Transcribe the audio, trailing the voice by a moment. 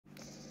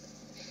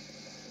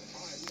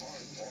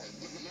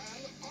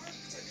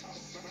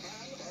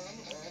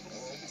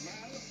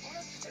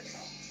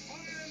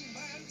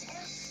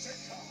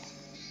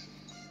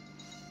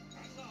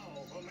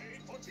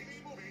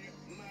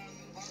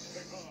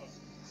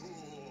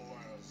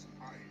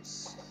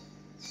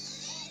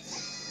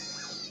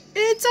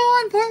It's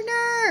on,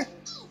 partner!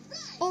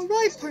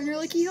 Alright, partner,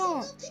 like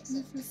yeehaw.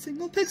 A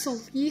single pixel,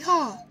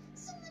 yeehaw.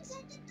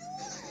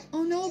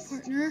 Oh no,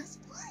 partner.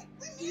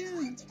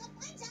 Yeah.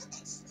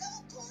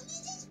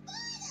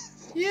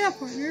 Yeah,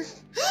 partner.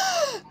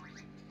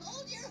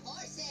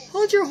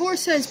 Hold your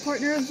horses,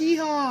 partner,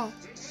 yeehaw.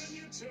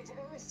 Diminutive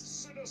Earth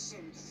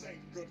citizen, thank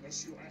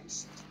goodness you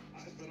answered.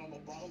 I've been on the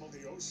bottom of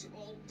the ocean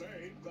all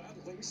day,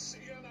 battling sea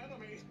and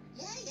enemy.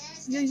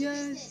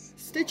 Yeah.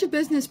 State your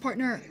business,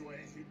 partner. Anyway,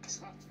 he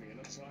trapped me in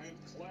a giant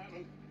clam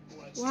and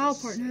Wow,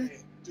 partner.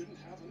 didn't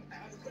have an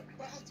adequate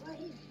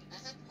bathroom.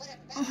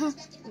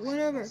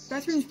 Whatever.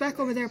 Bathroom's back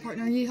over there,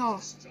 partner, yeehaw.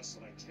 It's just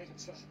that I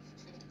can't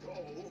go in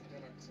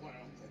a clam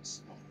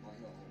that's not my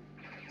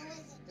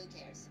own.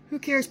 Who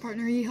cares,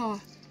 partner,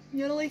 yeehaw.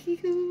 Yodelay hee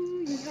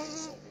hoo,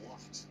 yeehaw.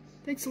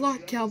 Thanks a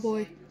lot,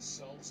 cowboy.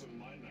 Yourselves in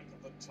my neck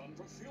of the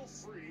tundra, feel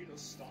free to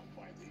stop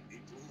by the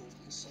Igloo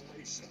of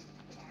Insulation.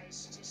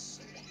 Nice to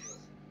see you.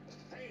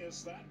 Hey,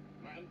 is that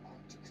Man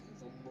Arctica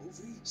the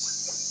movie?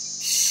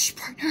 Shh,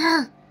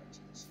 partner.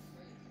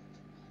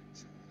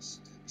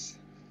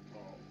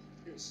 Oh,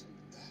 isn't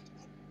that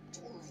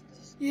adorable?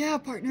 Yeah,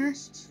 partner.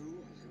 These two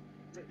are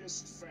your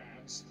biggest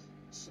fans.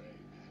 Say,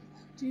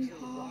 Antarctica,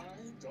 Yeehaw. why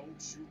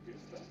don't you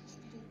give them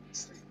a little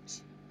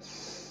treat?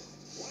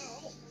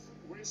 Well,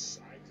 wish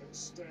I could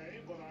stay,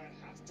 but I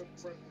have to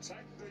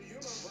protect the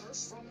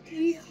universe from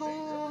evil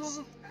Yeehaw.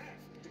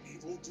 and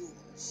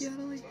evildoers.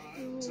 Yodelay Time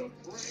hoo. to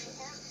bring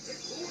Arctic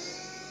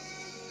wind!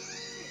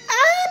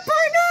 Ah,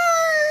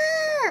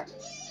 partner!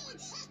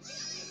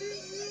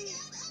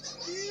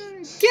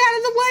 Get out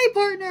of the way,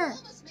 partner!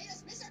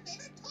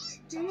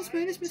 You almost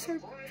made us miss our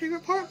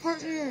favorite part,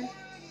 partner.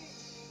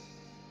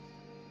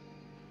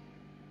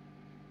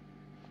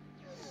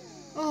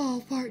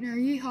 Oh, partner,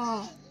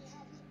 yeehaw.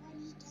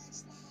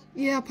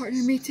 Yeah,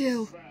 partner, me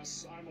too.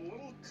 Confess, I'm a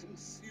little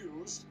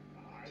confused.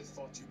 I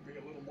thought you'd be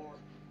a little more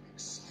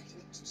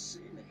excited to see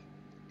me.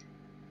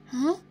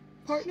 Huh?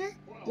 Partner?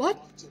 Well, What?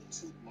 not to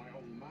toot my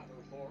own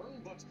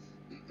Matterhorn, but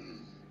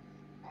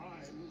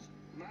I'm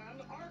Man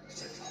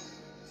Arctica.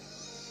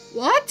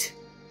 What?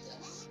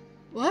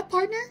 What,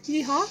 partner?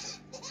 Yeehaw?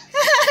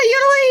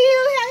 Yodelay you!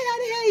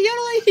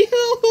 Yodelay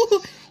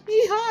you!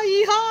 Yeehaw,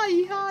 yeehaw,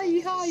 yeehaw,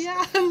 yeehaw,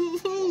 yeah!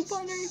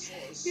 Partner,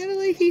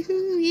 yodelay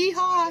hoo,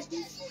 yeehaw!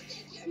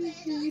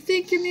 You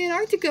think you're Man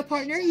Arctica,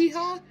 partner?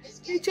 Yeehaw!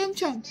 Hey, Chum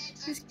Chum!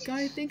 This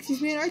guy thinks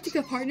he's Man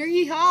Arctica, partner.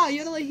 Yeehaw!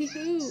 Yodelay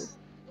hoo!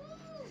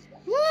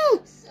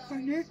 Woo!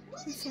 Partner,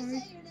 I'm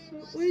sorry.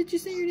 What did you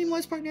say your name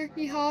was, partner?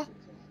 Yeehaw!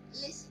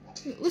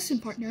 Listen,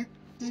 partner.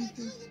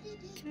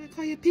 Can I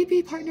call you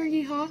Pee-Pee, partner?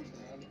 Yeehaw!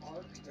 Man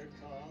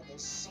Arctica, the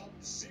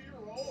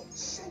Sub-Zero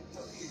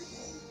superhero.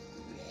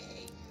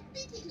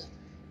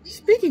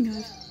 Speaking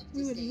of,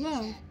 we would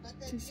love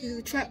to see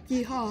the trap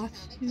yeehaw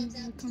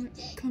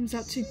comes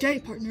out today,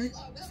 partner.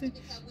 So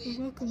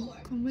you're welcome.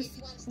 Come with,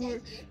 or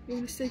you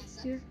want to stay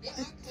here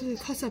at the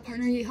casa,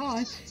 partner.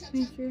 Yeehaw.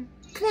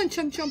 Come on,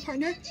 Chum Chum,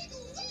 partner.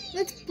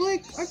 Let's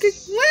break Arctic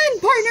win,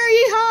 partner.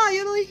 Yeehaw.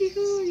 Yodelay hee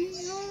hoo.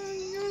 Yeehaw.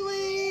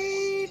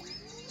 Yodelay.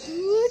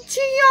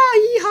 Ooh-chee-ya.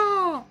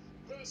 Yeehaw.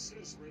 This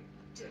is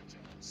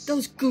ridiculous.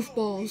 Those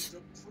goofballs. To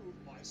prove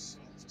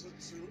myself to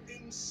two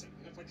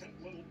insignificant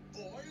little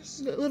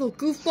boys. Little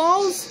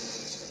goofballs.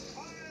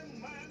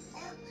 I'm Man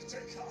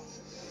Arctica.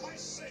 I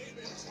save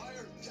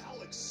entire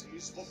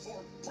galaxies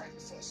before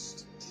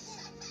breakfast.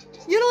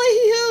 Yodelay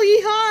hee hoo.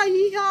 Yeehaw.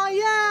 Yeehaw.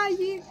 Yeah.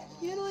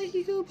 Yodelay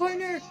hee hoo,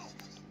 partner.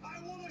 I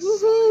want to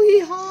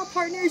Woohoo! Yeehaw,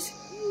 partners!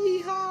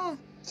 Yeehaw!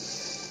 It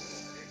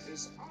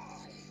is I,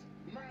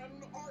 Man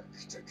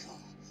Arctica.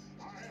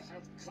 I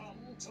have come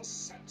to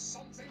set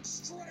something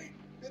straight.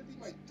 Better be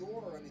my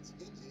door on its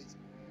hinges.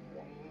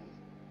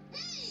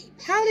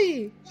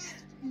 Howdy!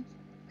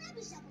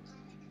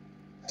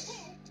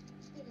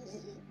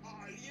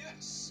 Ah,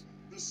 yes.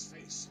 This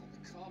face on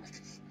the comic.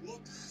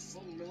 Look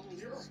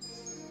familiar.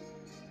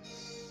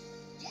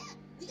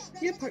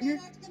 Yeah, partner.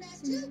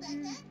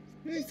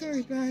 Very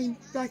sorry,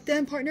 back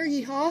then, partner.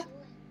 Yeehaw!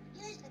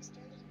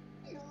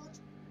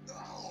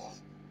 Oh,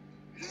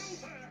 you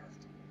there.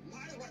 I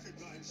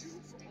recognize you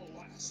from the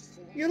last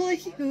four. You're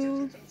like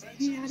who?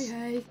 Hey, howdy,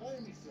 hey.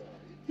 I'm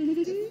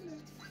sorry.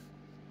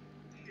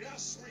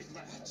 Yes, we've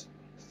met.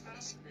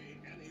 Ask me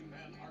any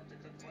Man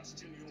Arctica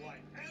question you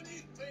like.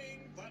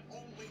 Anything that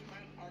only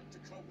Man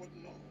Arctica would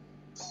know.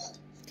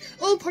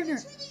 Oh, partner.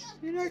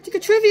 Antarctica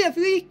trivia.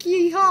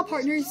 Yeehaw,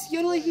 partners.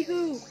 Yodelay hee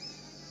hoo. Huh?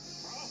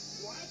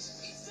 What?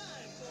 It's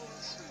time for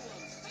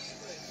everyone's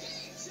favorite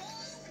game show.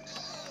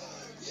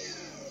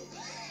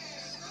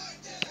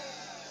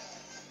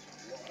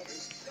 What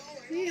is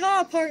going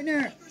on? Yeehaw,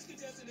 partner. First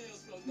contestant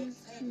hails from the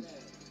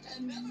Penland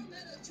and never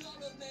met a jar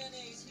of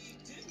mayonnaise he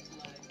didn't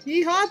like.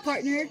 Yeehaw,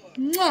 partner.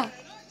 Mwah.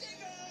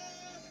 Antarctica!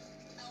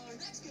 Our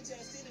next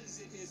contestant is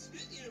in his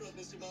 5th year of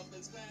Mr.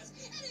 Mufflin's class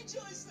and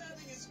enjoys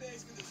slapping his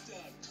face with his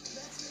tongue.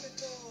 Let's hear it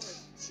for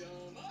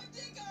Chum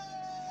Arctica!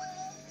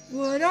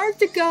 What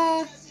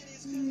Arctica?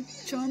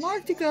 Chum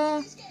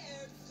Arctica.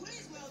 Scared,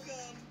 please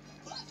welcome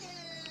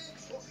Bucket!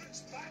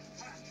 Bucket's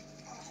backpack.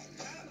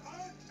 Man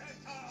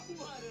Arctica.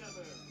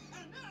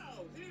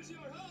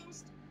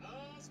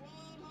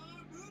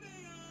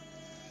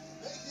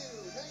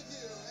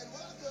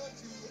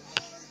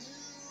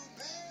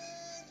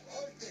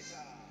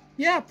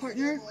 Yeah,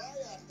 partner. Before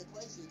I ask the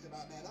questions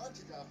about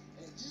Antarctica,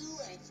 and you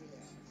answer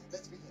them.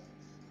 Let's begin.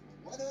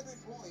 100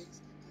 points.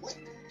 What?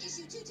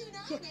 Issue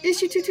 229.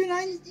 Issue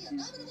 229. Is the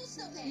abominable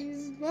snow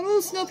pants.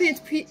 Little snow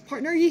pants,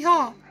 partner.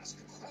 Yeehaw. Ask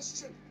a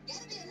question.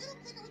 Gotta be a little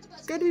quicker with the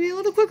buzzer. Gotta be a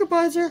little quicker,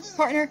 buzzer,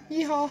 partner.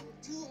 Yeehaw.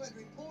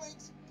 200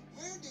 points.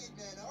 Where did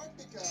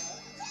Antarctica?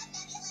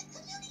 Nebula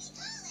Community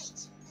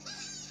College.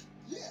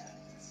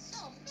 Yes.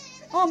 Oh,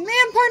 man. Oh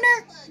man, partner.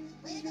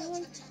 Way to go,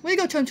 Chum Chum. Way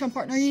to go, Chum Chum,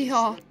 partner.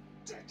 Yeehaw.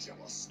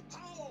 Ridiculous.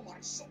 How am I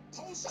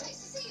supposed to? Nice to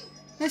see you.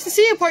 Nice to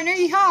see you, partner.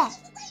 Yeehaw.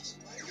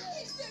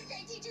 Here's third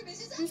grade teacher,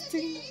 Mrs. It's Upton.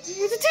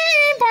 a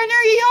team, partner.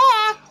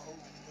 Yeehaw.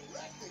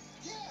 Galactic,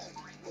 yes.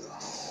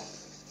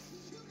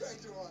 You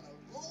guys are on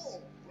a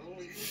roll.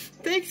 Will you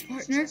Thanks, please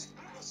partner. just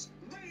ask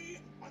me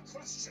a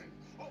question?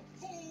 A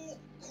full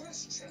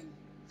question.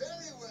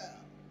 Very well.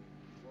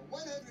 For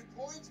 100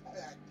 points,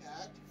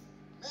 backpack,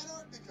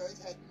 Antarctica has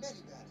had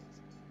many battles.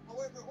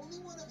 However, only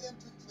one of them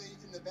took place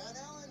in the Van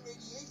Allen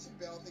radiation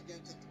belt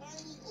against a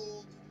tiny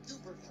old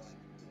supervillain.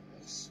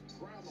 Yes,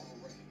 Grandma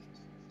Ray.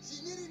 She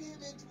knitted him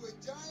into a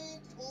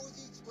giant,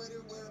 cozy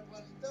sweater,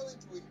 whereupon he fell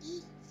into a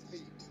deep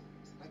sleep.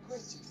 My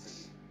question for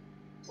you,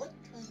 what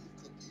kind of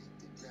cookies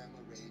did Grandma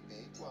Ray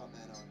make while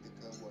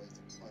Antarctica was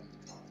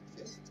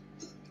unconscious?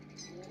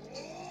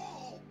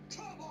 Oh,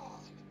 come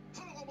on!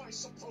 How am I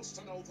supposed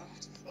to know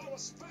that? I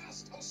was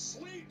fast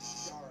asleep.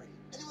 Sorry.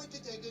 Anyone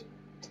can take it.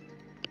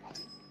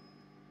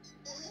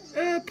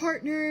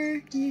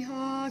 Partner.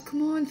 Yeehaw.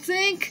 Come on,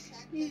 think.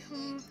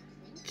 Yeehaw.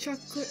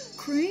 Chocolate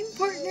cream,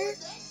 partner. That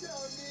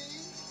sound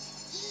means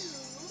you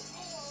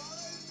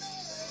are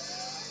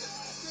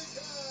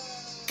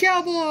Antarctica!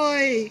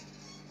 Cowboy.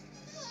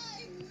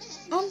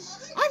 I'm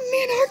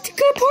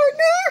Antarctica,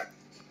 partner.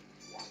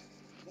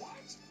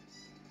 What?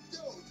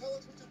 So, tell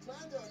us what your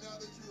plans are now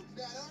that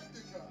you're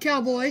Antarctica.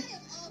 Cowboy.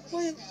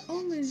 Why,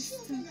 always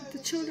the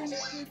children of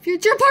the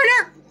future,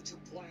 partner. What your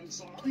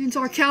plans are? Plans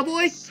are,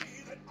 cowboy. See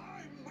that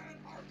I'm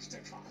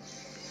Antarctica.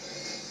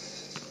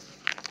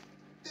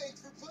 Thanks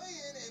for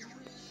playing, and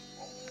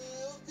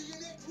we'll see you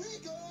next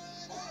week on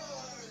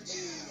Are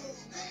You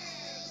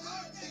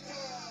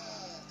Antarctica?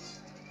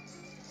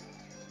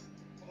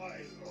 I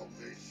love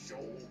this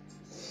show.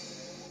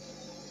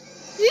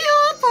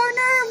 Yeehaw,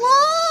 partner.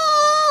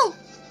 Whoa.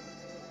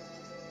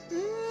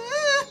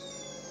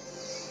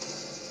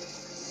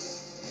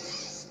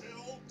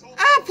 Still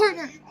don't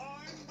Partner. believe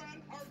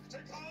I'm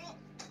Antarctica.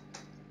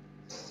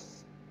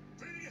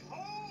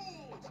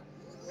 Behold!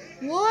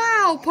 the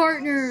Wow,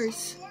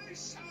 partners.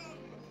 isolation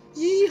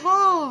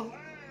Yeehaw.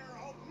 glare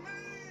of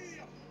me,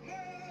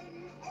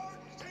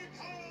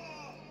 Antarctica.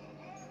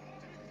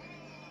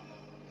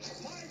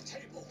 My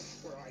table,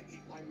 where I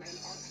eat my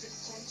Manarctic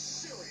crunch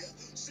cereal.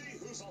 See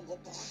who's on the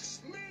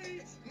box.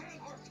 Me,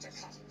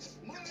 Manarctica.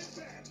 My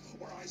bed,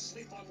 where I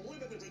sleep on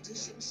limited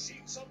edition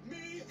sheets of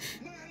me,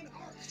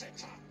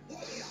 Manarctica.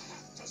 What do you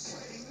have to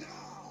say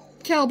now?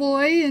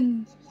 Cowboy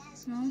and A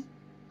real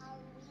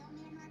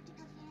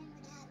Antarctica fan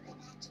would have been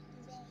actually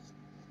Ray.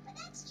 But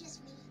that's just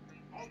me.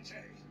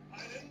 Okay, I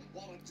didn't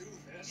want to do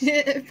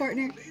this.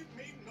 partner. You leave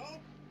me no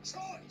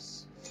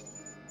choice.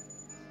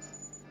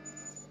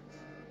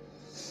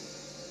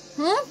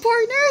 Huh,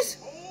 partners?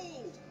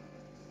 Behold,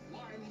 my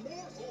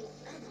mortal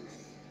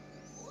enemy.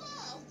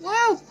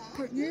 Wow,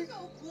 partner. You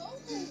know,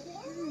 global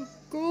warming.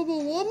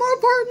 Global warmer,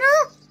 partner.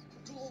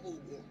 Global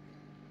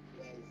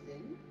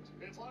warming.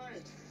 If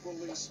I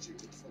released you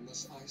from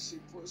this icy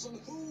prison,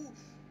 who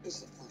is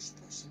the first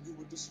person you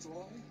would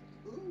destroy?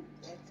 Ooh,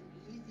 that's an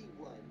easy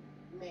one.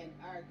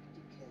 Antarctica.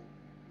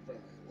 Very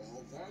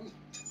well then.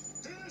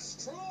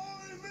 Destroy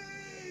me!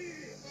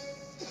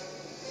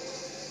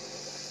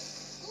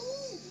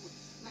 Ooh,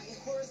 my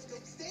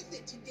horoscope said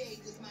that today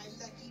was my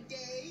lucky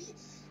day.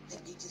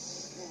 Let me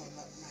just warm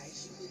up my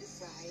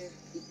humidifier.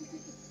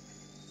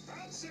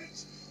 That's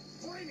it!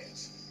 Bring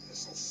it!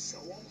 This'll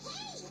show 'em.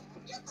 Hey,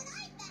 look what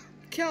I found.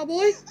 Cowboy.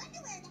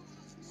 Underwear that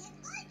has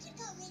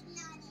Antarctica written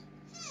on it.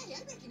 Hey, I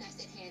recognize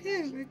that Yeah,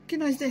 handwriting.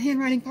 recognize the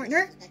handwriting,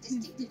 partner. That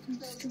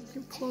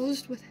distinctive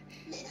Closed with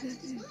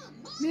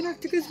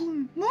Antarctica's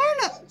mom.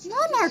 Antarctica's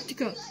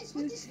Monarctica. Realize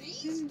what this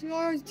means?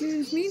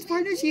 This means,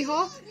 partners.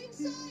 Yeehaw.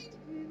 Inside.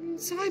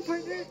 Inside,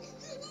 partner.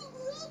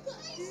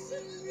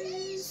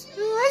 Isolation.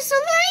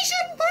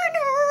 Isolation,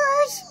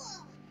 partners.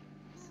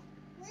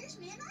 Where's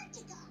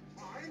Antarctica?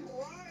 I'm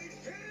right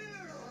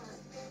here!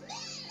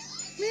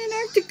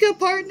 Antarctica,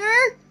 partner.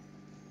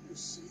 You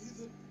see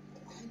that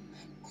I'm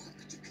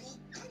Antarctica?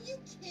 Are you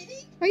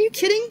kidding? Are you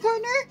kidding,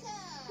 partner?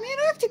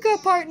 Antarctica,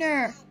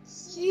 partner.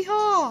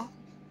 Yeehaw.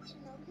 We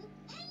know you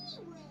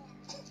anywhere.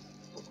 Thank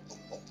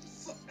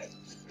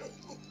you!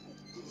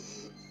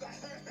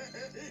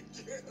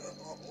 Thank you!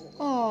 Aww.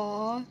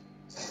 Wow!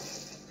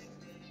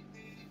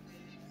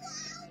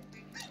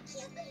 I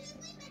can't believe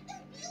we met the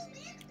real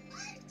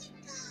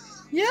Antarctica.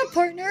 Yeah,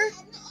 partner.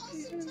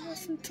 Had an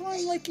awesome time. Some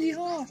time like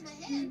yeehaw. That's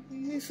my hand.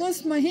 You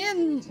thrust my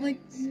hand like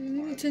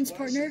intense,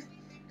 partner.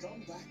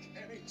 Come back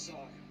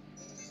anytime.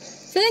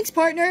 Thanks,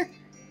 partner.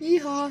 Yeehaw.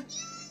 You're like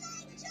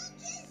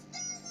Chunky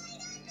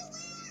Starlight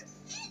Underwear.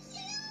 It's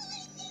you.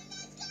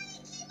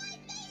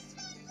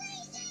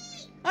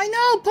 I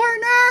know,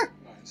 partner!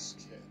 Nice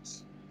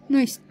kids.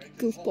 Nice Make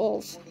it home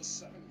goofballs. before the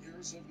 7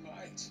 years of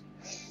night.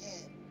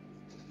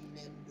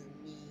 Remember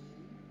me?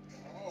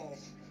 Oh,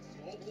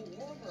 global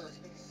warmer.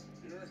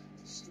 You're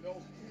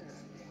still here.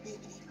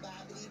 Bibbidi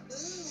bobbidi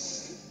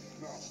boo.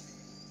 No,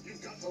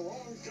 you've got the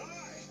wrong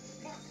guy.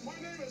 My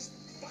name is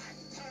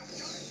Backpack.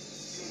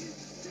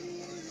 Get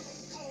away.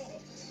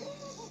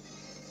 Oh.